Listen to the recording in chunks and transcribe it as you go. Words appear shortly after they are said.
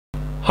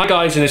Hi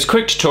guys, in this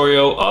quick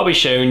tutorial I'll be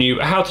showing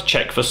you how to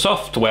check for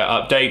software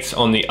updates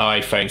on the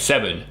iPhone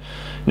 7.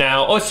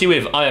 Now obviously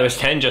with iOS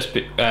 10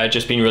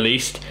 just being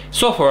released,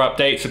 software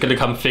updates are going to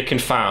come thick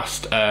and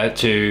fast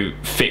to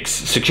fix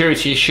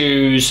security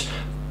issues,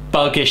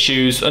 bug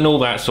issues and all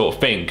that sort of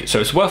thing.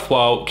 So it's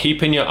worthwhile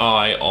keeping your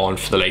eye on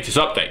for the latest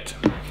update.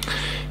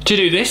 To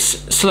do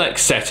this, select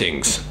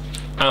Settings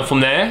and from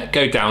there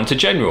go down to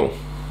General.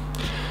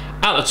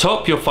 At the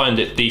top you'll find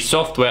the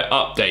Software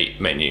Update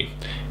menu.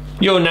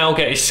 You'll now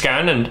get a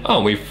scan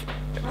and we've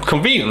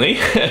conveniently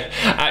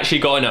actually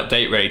got an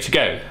update ready to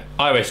go.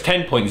 iOS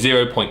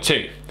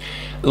 10.0.2.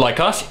 Like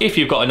us, if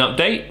you've got an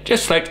update,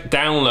 just select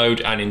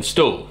Download and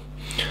Install.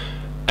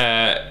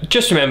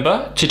 Just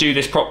remember, to do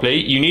this properly,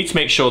 you need to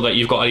make sure that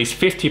you've got at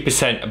least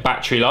 50%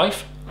 battery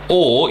life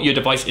or your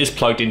device is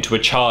plugged into a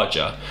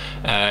charger.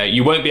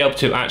 You won't be able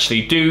to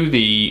actually do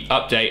the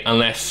update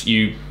unless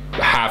you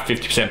have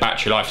 50%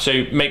 battery life,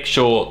 so make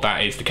sure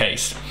that is the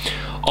case.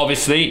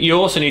 Obviously, you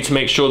also need to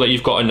make sure that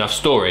you've got enough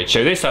storage.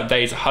 So this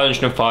update is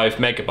 105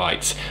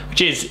 megabytes, which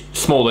is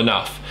small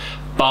enough.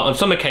 But on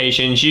some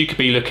occasions, you could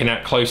be looking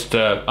at close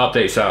to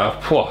updates that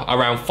are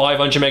around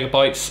 500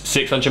 megabytes,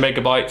 600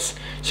 megabytes.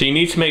 So you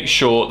need to make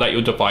sure that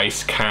your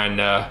device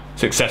can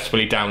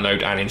successfully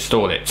download and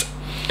install it.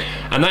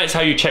 And that's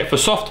how you check for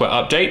software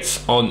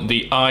updates on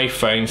the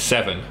iPhone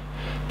 7.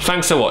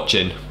 Thanks for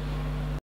watching.